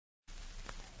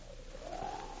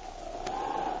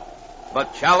the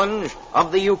challenge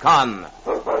of the Yukon.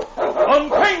 On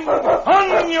King!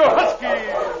 On, you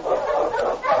huskies!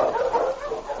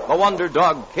 The wonder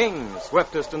dog King,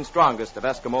 swiftest and strongest of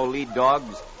Eskimo lead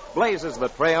dogs, blazes the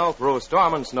trail through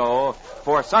storm and snow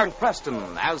for Sergeant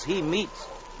Preston as he meets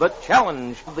the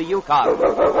challenge of the Yukon.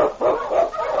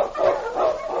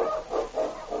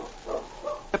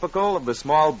 Typical of the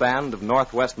small band of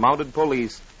Northwest Mounted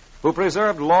Police who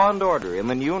preserved law and order in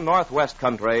the new Northwest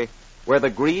country where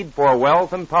the greed for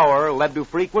wealth and power led to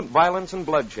frequent violence and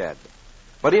bloodshed.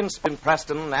 But Inspector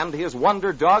Preston and his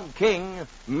wonder dog King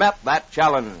met that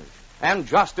challenge, and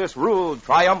justice ruled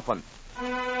triumphant.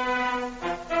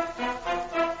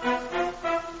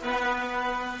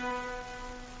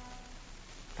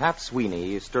 Pat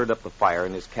Sweeney stirred up the fire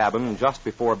in his cabin just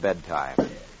before bedtime.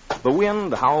 The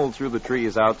wind howled through the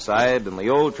trees outside, and the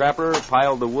old trapper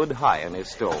piled the wood high in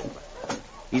his stove.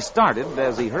 He started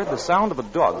as he heard the sound of a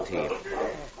dog team.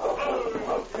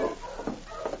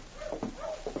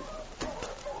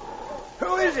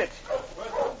 Who is it?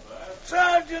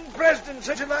 Sergeant Preston,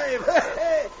 such alive.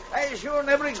 I sure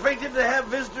never expected to have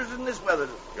visitors in this weather.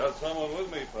 Got someone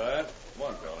with me, Pat. Come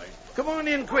on, Charlie. Come on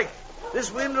in quick.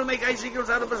 This wind will make icicles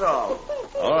out of us all.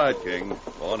 All right, King.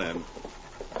 Go on in.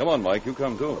 Come on, Mike. You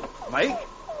come, too. Mike?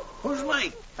 Who's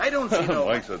Mike? I don't see no...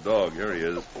 Mike's a dog. Here he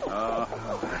is.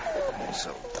 I'm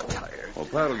so tired. Well,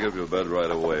 Pat will give you a bed right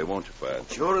away, won't you,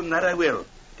 Pat? Sure, and that I will.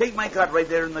 Take my cot right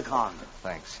there in the corner.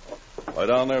 Thanks. Lie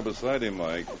down there beside him,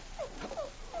 Mike.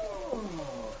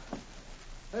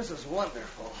 This is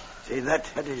wonderful. See, that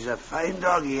is a fine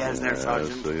dog he has there,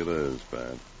 Sergeant. Yes, it is,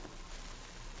 Pat.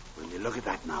 Will you look at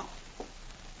that now?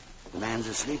 The man's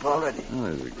asleep already. Oh,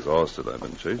 he's exhausted. I've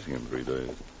been chasing him 3 days.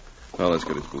 Now, let's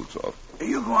get his boots off.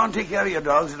 You go on, take care of your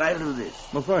dogs, and I'll do this.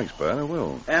 Well, thanks, Pat. I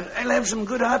will. And I'll have some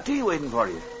good hot tea waiting for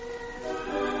you.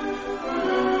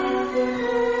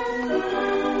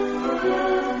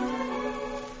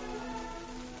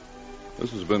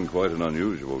 This has been quite an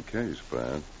unusual case,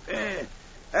 Pat.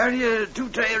 Are you too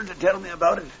tired to tell me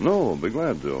about it? No, I'll be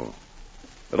glad to.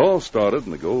 It all started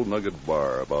in the Gold Nugget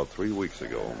Bar about 3 weeks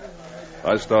ago.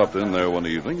 I stopped in there one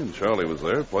evening, and Charlie was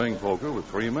there playing poker with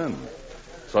 3 men.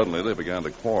 Suddenly, they began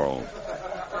to quarrel.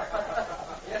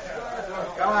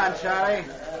 Come on, Charlie.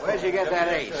 Where'd you get that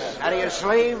ace? Out of your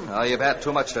sleeve? Oh, you've had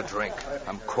too much to drink.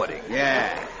 I'm quitting.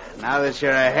 Yeah, now that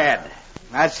you're ahead.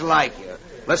 That's like you.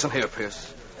 Listen here,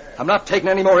 Pierce. I'm not taking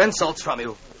any more insults from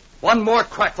you. One more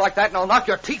crack like that, and I'll knock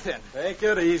your teeth in. Take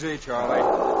it easy, Charlie.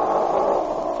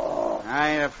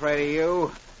 I ain't afraid of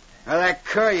you. Or that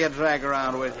cur you drag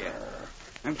around with you.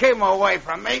 And keep him away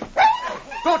from me.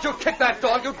 Don't you kick that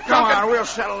dog, you Come on, we'll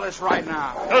settle this right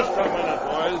now. Just a minute,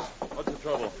 boys. What's the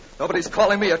trouble? Nobody's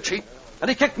calling me a cheat, and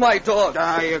he kicked my dog.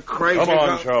 Ah, you crazy. Come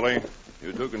on, Charlie.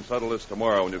 You two can settle this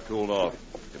tomorrow when you've cooled off.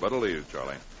 You better leave,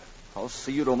 Charlie. I'll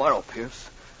see you tomorrow, Pierce.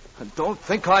 And don't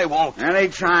think I won't.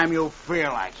 Anytime you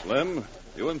feel like it. Slim,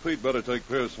 you and Pete better take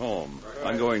Pierce home.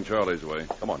 I'm going Charlie's way.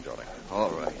 Come on, Charlie. All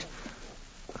right.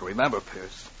 But remember,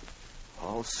 Pierce,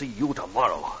 I'll see you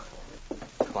tomorrow.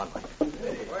 Come on, Mike.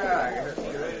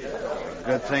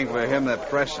 Good thing for him that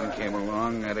Preston came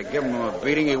along. I'd have given him a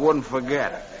beating he wouldn't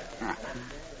forget.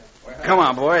 Come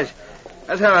on, boys.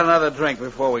 Let's have another drink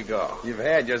before we go. You've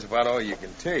had just about all you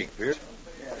can take, Pierce.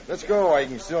 Let's go while you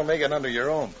can still make it under your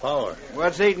own power.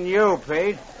 What's eating you,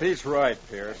 Pete? Pete's right,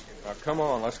 Pierce. Now, come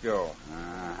on, let's go.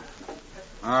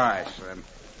 All right, Slim.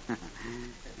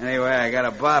 Anyway, I got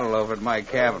a bottle over at my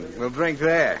cabin. We'll drink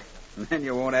there. And then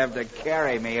you won't have to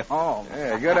carry me home.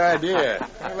 Yeah, good idea.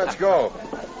 Hey, let's go.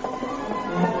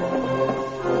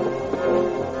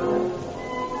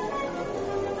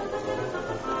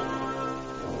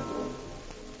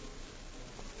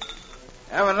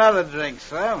 Have another drink,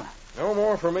 Slim. No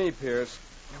more for me, Pierce.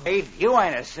 Pete, you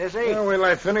ain't a sissy. Well,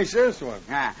 we'll finish this one.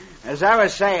 As I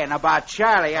was saying about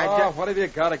Charlie, what have you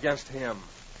got against him?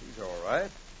 He's all right.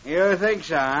 You think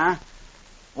so, huh?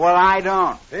 Well, I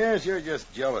don't. Pierce, you're just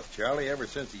jealous, Charlie, ever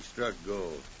since he struck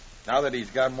gold. Now that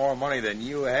he's got more money than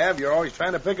you have, you're always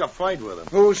trying to pick a fight with him.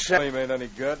 Who said He made any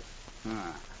good?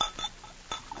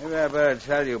 Maybe I better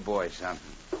tell you boys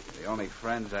something. The only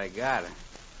friends I got.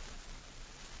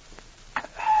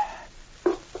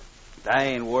 I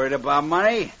ain't worried about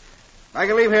money. I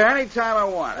can leave here any time I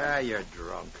want. You're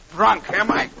drunk. Drunk, am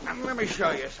I? Let me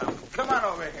show you something. Come on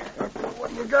over here.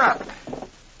 What do you got?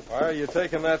 Why are you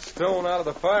taking that stone out of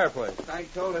the fireplace? I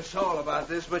told us all about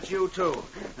this, but you too.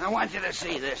 I want you to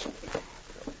see this.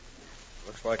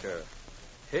 Looks like a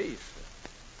case.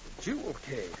 A jewel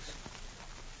case.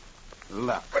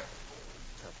 Look.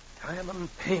 Diamond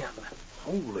pin.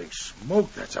 Holy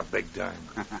smoke, that's a big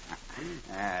diamond.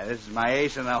 This is my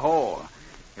ace in the hole.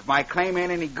 If my claim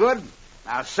ain't any good,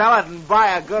 I'll sell it and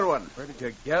buy a good one. Where did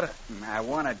you get it? I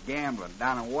won it gambling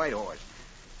down in Whitehorse.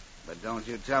 But don't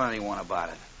you tell anyone about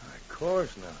it. Of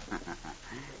course not.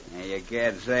 You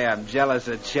can't say I'm jealous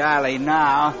of Charlie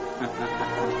now.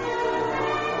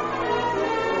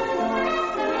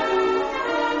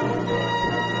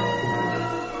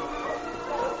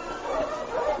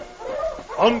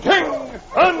 On King!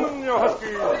 On, you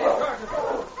Huskies!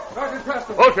 Sergeant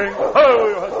Preston! Oh, King! Oh,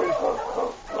 you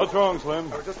Huskies! What's wrong, Slim?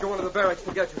 We're just going to the barracks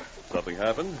to get you. Something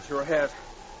happened? Sure has.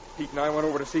 Pete and I went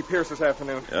over to see Pierce this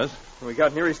afternoon. Yes? When we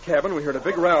got near his cabin, we heard a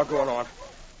big row going on.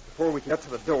 Before we could get to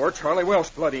the door, Charlie Welsh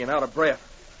bloody and out of breath.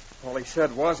 All he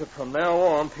said was that from now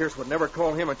on, Pierce would never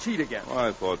call him a cheat again. Well,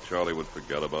 I thought Charlie would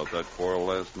forget about that quarrel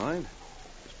last night.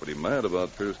 He's pretty mad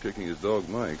about Pierce kicking his dog,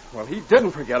 Mike. Well, he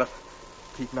didn't forget it.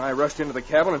 Pete and I rushed into the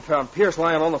cabin and found Pierce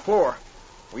lying on the floor.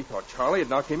 We thought Charlie had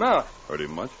knocked him out. Hurt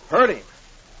him much? Hurt him.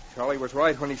 Charlie was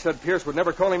right when he said Pierce would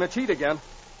never call him a cheat again.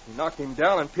 He knocked him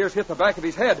down, and Pierce hit the back of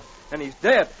his head, and he's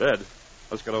dead. Dead?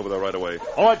 Let's get over there right away.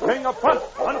 All right, King, up front!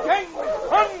 On King!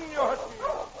 On, you Huskies!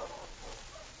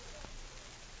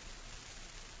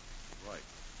 Right.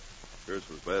 Pierce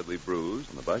was badly bruised,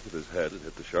 and the back of his head had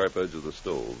hit the sharp edge of the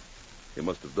stove. He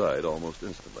must have died almost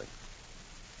instantly.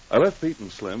 I left Pete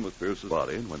and Slim with Pierce's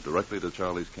body and went directly to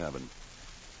Charlie's cabin.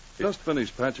 He just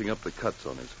finished patching up the cuts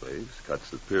on his face, cuts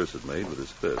that Pierce had made with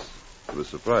his fist. He was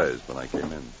surprised when I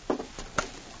came in.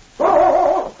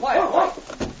 Quiet.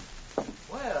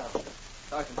 Well,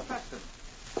 Sergeant Preston,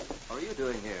 what are you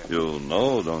doing here? You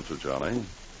know, don't you, Charlie?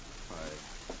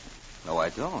 No, I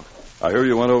don't. I hear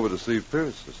you went over to see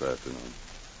Pierce this afternoon.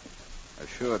 I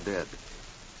sure did.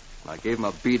 I gave him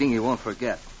a beating he won't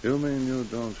forget. You mean you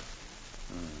don't?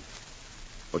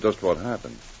 Well, just what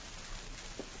happened?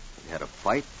 We had a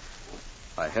fight.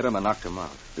 I hit him and knocked him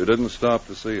out. You didn't stop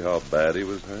to see how bad he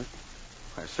was hurt?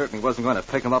 I certainly wasn't going to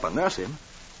pick him up and nurse him.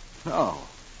 No,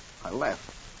 I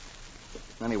left.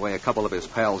 Anyway, a couple of his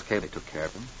pals came. They took care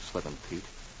of him, Slim and Pete.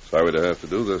 Sorry to have to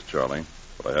do this, Charlie,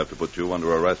 but I have to put you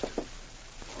under arrest.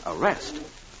 Arrest?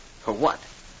 For what?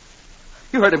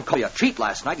 You heard him call you a cheat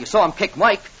last night. You saw him kick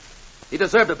Mike. He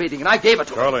deserved a beating, and I gave it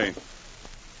to him. Charlie,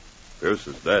 Pierce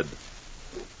is dead.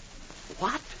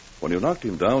 What? When you knocked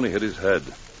him down, he hit his head.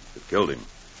 It killed him.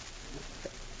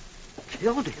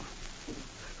 Killed him?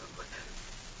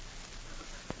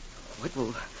 What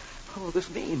will this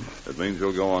mean? It means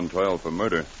you'll go on trial for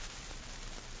murder.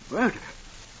 Murder?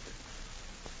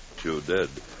 You did.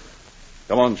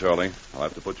 Come on, Charlie. I'll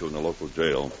have to put you in the local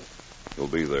jail. You'll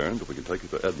be there until we can take you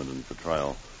to Edmonton for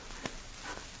trial.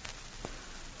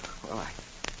 Well, I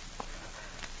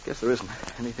guess there isn't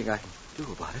anything I can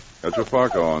do about it. Get your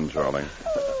parka on, Charlie.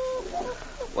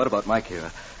 What about Mike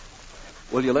here?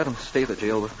 Will you let him stay at the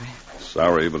jail with me?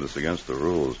 Sorry, but it's against the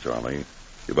rules, Charlie.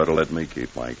 You better let me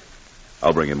keep Mike.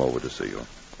 I'll bring him over to see you.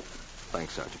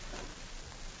 Thanks, Sergeant.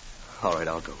 All right,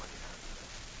 I'll go with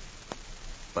you.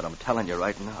 But I'm telling you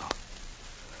right now,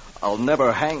 I'll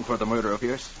never hang for the murder of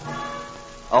Pierce.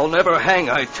 I'll never hang,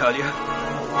 I tell you.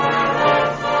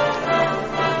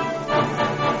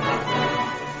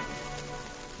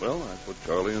 Well, I put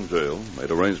Charlie in jail, made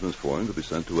arrangements for him to be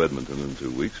sent to Edmonton in 2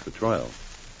 weeks for trial.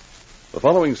 The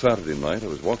following Saturday night, I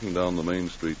was walking down the main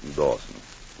street in Dawson.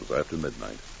 It was after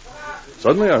midnight.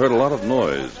 Suddenly, I heard a lot of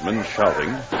noise, men shouting,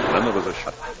 and then there was a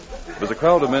shot. There was a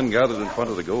crowd of men gathered in front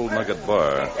of the Gold Nugget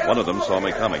Bar. One of them saw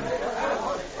me coming.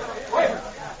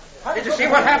 Did you see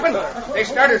what happened? They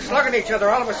started slugging each other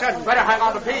all of a sudden. Better hang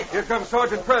on to Pete. Here comes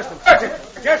Sergeant Preston. Sergeant,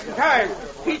 just in time.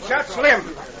 Pete shot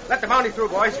Slim. Let the Mountie through,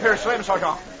 boys. Here's Slim,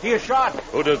 Sergeant. He is shot.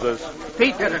 Who did this?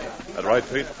 Pete did it. That right,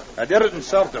 Pete? I did it in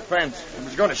self-defense. He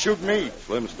was going to shoot me.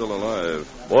 Slim's still alive.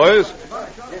 Boys,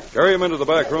 carry him into the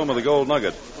back room of the Gold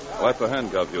Nugget. I'll have to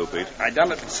handcuff you, Pete. I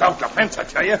done it in self-defense, I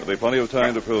tell you. There'll be plenty of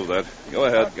time to prove that. Go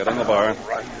ahead, get in the bar.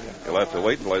 You'll have to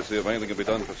wait until I see if anything can be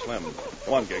done for Slim.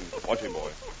 Come on, King. Watch him,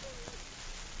 boy.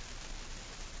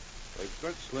 They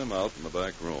stretched Slim out in the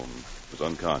back room. He was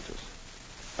unconscious.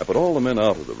 I put all the men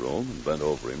out of the room and bent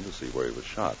over him to see where he was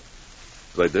shot.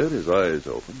 As I did, his eyes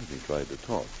opened and he tried to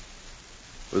talk.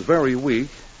 He was very weak,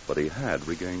 but he had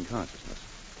regained consciousness.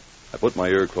 I put my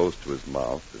ear close to his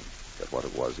mouth to get what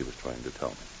it was he was trying to tell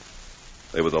me.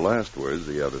 They were the last words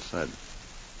he ever said.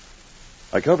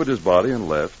 I covered his body and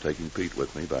left, taking Pete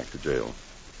with me back to jail.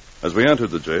 As we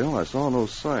entered the jail, I saw no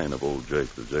sign of old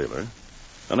Jake the jailer,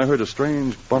 and I heard a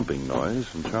strange bumping noise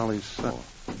from Charlie's cell.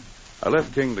 I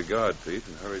left King to guard Pete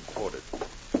and hurried toward it.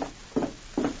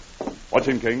 Watch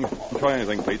him, King. Don't try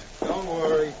anything, Pete. Don't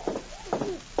worry.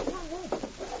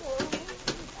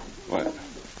 What?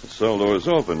 The cell door's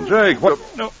open. Jake, what?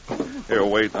 No. Here,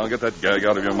 wait. I'll get that gag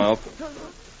out of your mouth.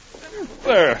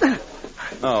 There.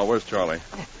 Now, where's Charlie?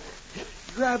 He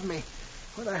grabbed me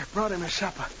when I brought him his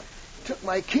supper. Took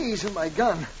my keys and my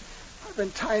gun. I've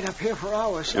been tied up here for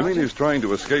hours, Sergeant. You mean he's trying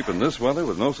to escape in this weather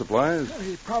with no supplies? Well,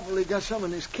 he probably got some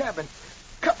in his cabin.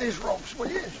 Cut these ropes, will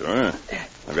you? Sure.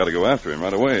 I've got to go after him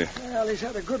right away. Well, he's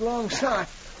had a good long start.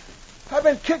 I've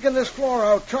been kicking this floor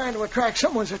out, trying to attract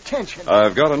someone's attention.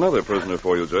 I've got another prisoner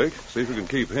for you, Jake. See if you can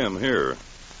keep him here.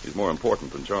 He's more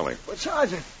important than Charlie. But,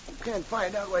 Sergeant, you can't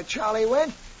find out where Charlie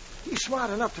went. He's smart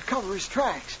enough to cover his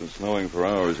tracks. Been snowing for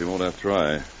hours. He won't have to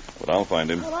try. But I'll find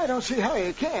him. Well, I don't see how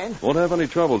you can. Won't have any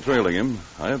trouble trailing him.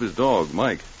 I have his dog,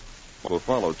 Mike. We'll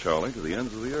follow Charlie to the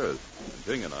ends of the earth. And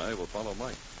King and I will follow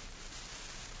Mike.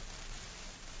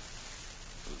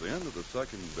 It was the end of the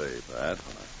second day, Pat,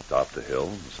 when I topped a hill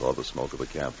and saw the smoke of a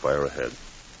campfire ahead.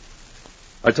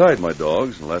 I tied my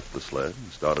dogs and left the sled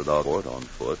and started outward on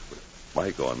foot with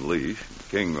Mike on leash and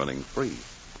King running free.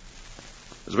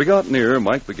 As we got near,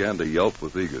 Mike began to yelp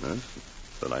with eagerness.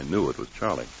 Then I knew it was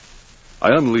Charlie.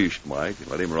 I unleashed Mike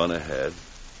and let him run ahead.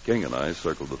 King and I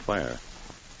circled the fire.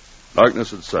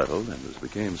 Darkness had settled, and as we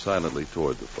came silently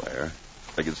toward the fire,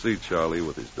 I could see Charlie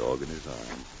with his dog in his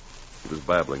arms. He was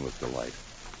babbling with delight.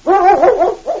 How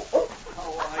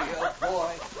are you,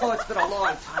 boy? Oh, it's been a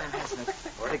long time, hasn't it?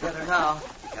 We're together now.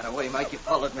 You got away, Mike. You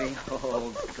followed me.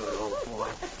 Oh, good old boy.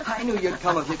 I knew you'd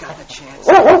come if you got the chance.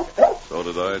 So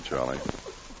did I, Charlie.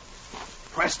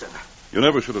 Preston. You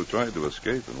never should have tried to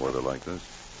escape in weather like this.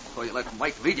 So you let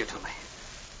Mike lead you to me.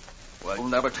 Well, you'll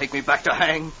never take me back to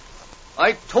hang.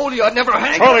 I told you I'd never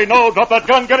hang. Charlie, no, drop that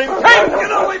gun. Get him. King,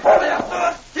 get away from me.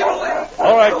 Get away.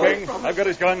 All right, King. I've got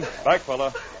his gun. Back,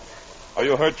 fella. Are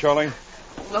you hurt, Charlie?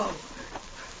 No.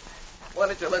 Why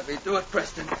did you let me do it,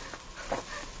 Preston?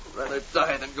 I'd rather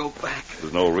die than go back.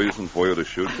 There's no reason for you to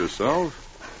shoot yourself.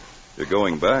 You're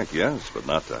going back, yes, but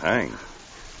not to hang.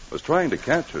 I was trying to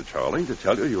catch you, Charlie, to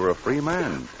tell you you were a free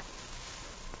man.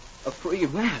 A free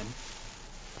man?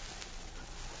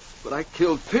 But I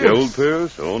killed Pierce. Killed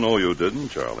Pierce? Oh, no, you didn't,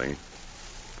 Charlie.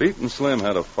 Pete and Slim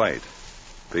had a fight.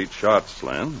 Pete shot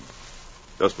Slim.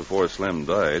 Just before Slim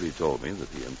died, he told me that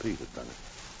he and Pete had done it.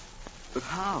 But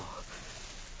how?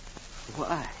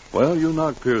 Why? Well, you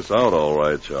knocked Pierce out all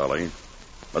right, Charlie.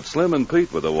 But Slim and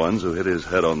Pete were the ones who hit his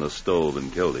head on the stove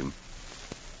and killed him.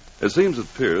 It seems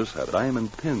that Pierce had a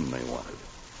diamond pin they wanted.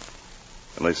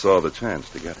 And they saw the chance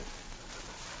to get it.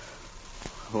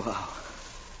 Wow.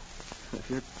 If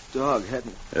your dog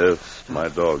hadn't... If my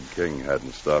dog King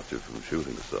hadn't stopped you from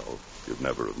shooting yourself, you'd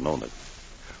never have known it.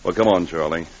 Well, come on,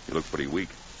 Charlie. You look pretty weak.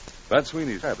 Pat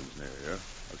Sweeney's cabin's near here.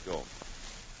 Let's go.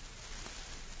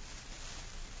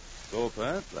 So,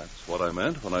 Pat, that's what I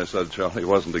meant when I said Charlie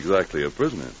wasn't exactly a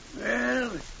prisoner.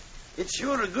 Well, it's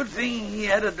sure a good thing he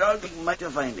had a dog like Mike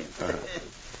to find him.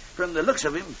 From the looks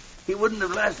of him, he wouldn't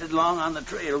have lasted long on the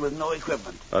trail with no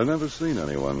equipment. I've never seen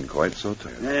anyone quite so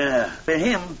tired. Yeah, for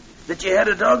him, that you had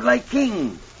a dog like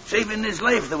King, saving his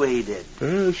life the way he did.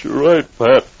 Yes, you're right,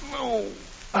 Pat. No.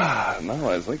 Now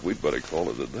I think we'd better call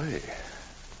it a day.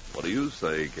 What do you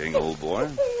say, King, old boy?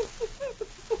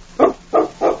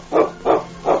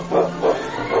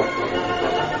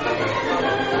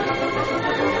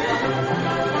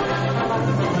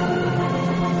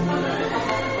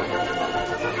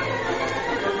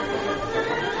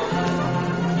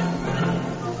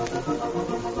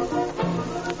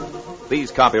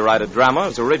 These copyrighted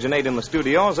dramas originate in the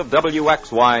studios of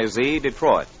WXYZ,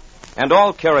 Detroit. And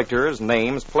all characters,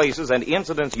 names, places, and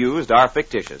incidents used are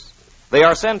fictitious. They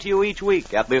are sent to you each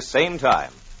week at this same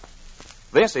time.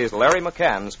 This is Larry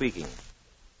McCann speaking.